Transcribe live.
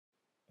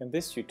In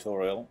this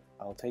tutorial,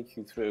 I'll take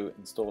you through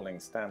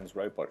installing Stan's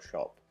Robot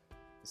Shop.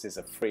 This is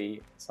a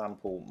free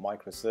sample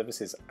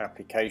microservices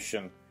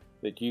application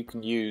that you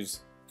can use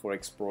for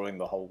exploring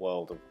the whole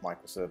world of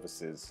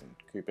microservices and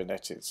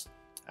Kubernetes,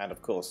 and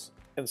of course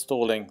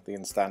installing the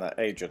Instana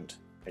agent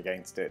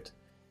against it.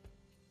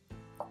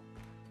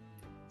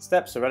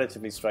 Steps are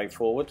relatively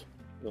straightforward.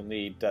 You'll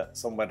need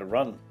somewhere to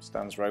run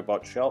Stan's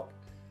Robot Shop.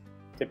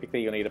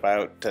 Typically you'll need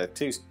about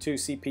two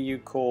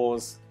CPU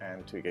cores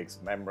and 2 gigs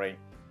of memory.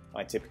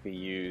 I typically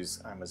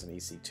use Amazon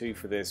EC2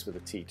 for this with a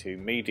T2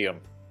 medium.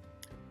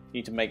 You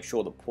need to make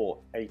sure that port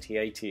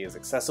 8080 is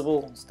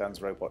accessible.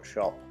 Stan's Robot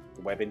Shop,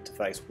 the web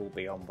interface will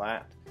be on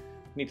that. You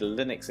need a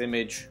Linux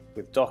image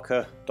with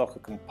Docker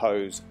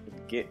Compose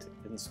and Git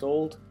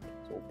installed.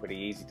 It's all pretty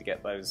easy to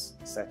get those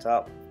set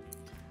up.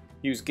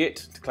 Use Git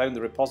to clone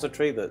the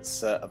repository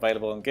that's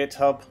available on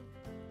GitHub.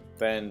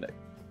 Then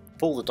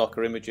pull the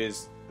Docker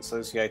images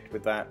associated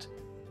with that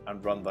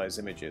and run those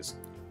images.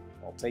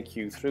 I'll take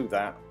you through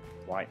that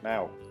right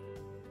now.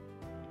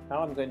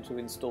 Now I'm going to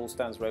install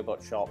Stan's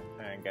Robot Shop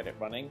and get it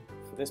running.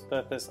 For this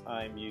purpose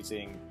I'm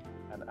using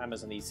an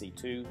Amazon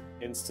EC2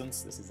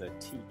 instance. This is a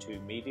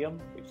T2 medium,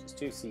 which is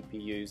 2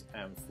 CPUs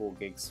and 4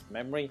 gigs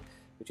memory,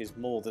 which is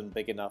more than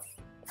big enough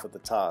for the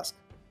task.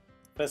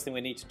 First thing we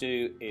need to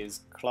do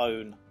is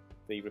clone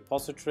the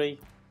repository.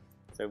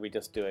 So we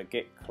just do a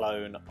git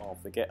clone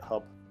of the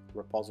GitHub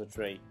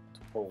repository to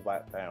pull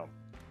that down.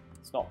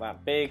 It's not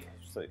that big,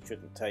 so it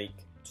shouldn't take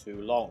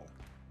too long.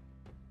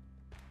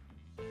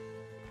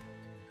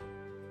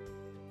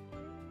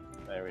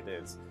 There it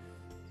is.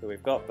 So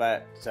we've got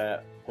that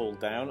pulled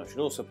down. I should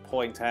also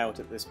point out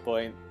at this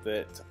point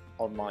that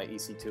on my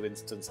EC2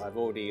 instance I've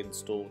already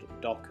installed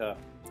Docker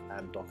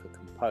and Docker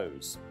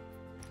Compose.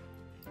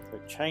 So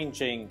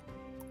changing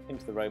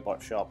into the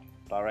Robot Shop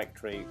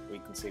directory, we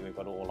can see we've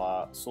got all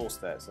our source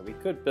there. So we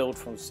could build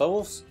from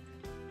source,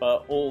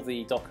 but all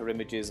the Docker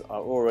images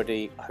are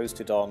already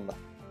hosted on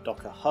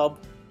Docker Hub.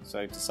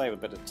 So to save a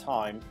bit of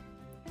time,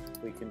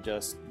 we can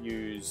just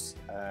use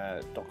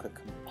Docker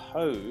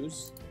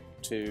Compose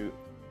to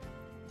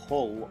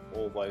pull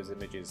all those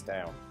images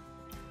down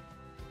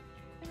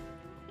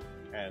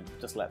and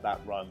just let that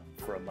run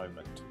for a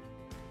moment.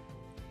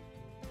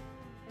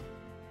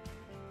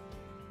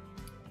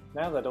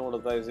 Now that all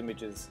of those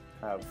images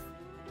have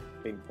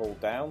been pulled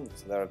down,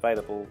 so they're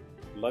available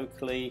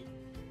locally,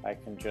 I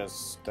can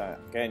just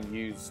again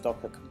use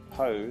Docker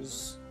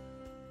Compose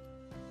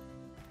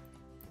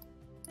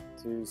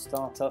to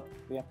start up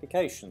the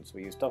application. So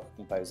we use Docker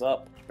Compose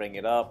up to bring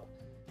it up,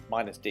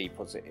 -D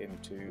puts it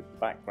into the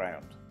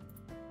background.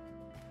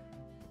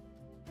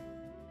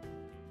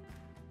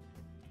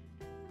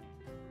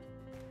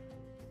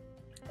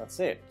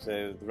 That's it.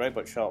 So the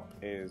Robot Shop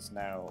is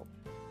now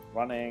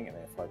running, and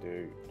if I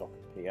do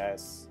Docker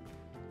PS,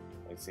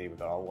 we see we've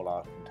got all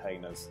our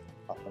containers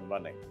up and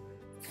running.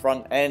 The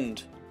front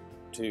end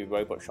to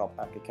Robot Shop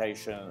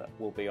application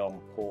will be on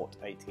port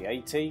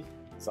 8080.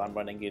 So I'm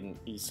running in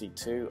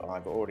EC2, and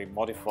I've already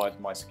modified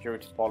my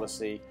security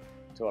policy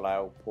to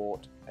allow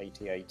port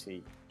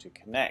 8080 to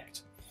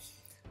connect.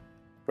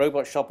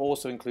 Robot Shop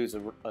also includes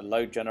a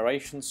load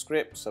generation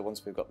script, so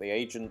once we've got the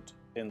agent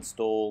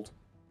installed,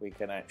 we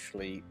can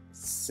actually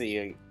see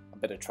a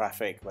bit of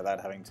traffic without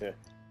having to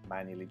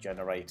manually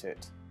generate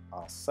it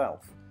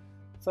ourselves.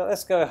 So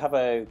let's go have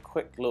a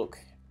quick look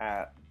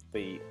at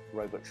the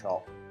Robot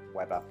Shop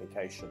web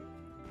application.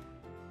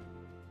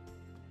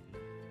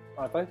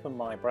 I've opened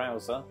my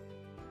browser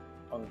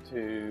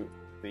onto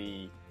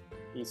the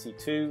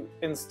EC2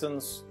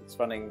 instance. It's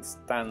running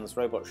Stan's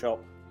Robot Shop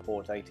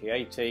port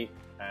 8080,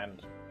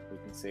 and we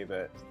can see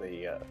that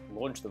the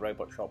launch of the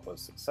Robot Shop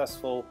was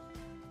successful,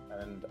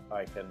 and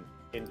I can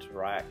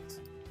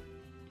interact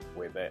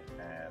with it,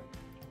 and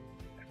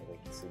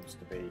everything seems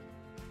to be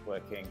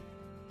working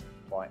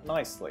quite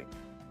nicely.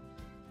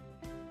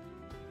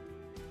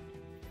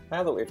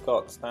 Now that we've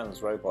got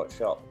Stan's Robot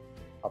Shop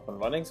up and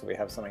running, so we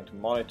have something to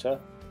monitor,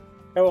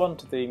 go on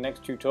to the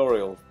next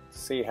tutorial to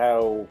see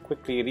how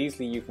quickly and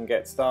easily you can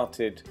get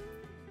started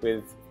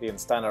with the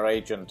Instana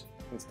agent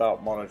and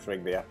start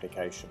monitoring the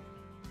application.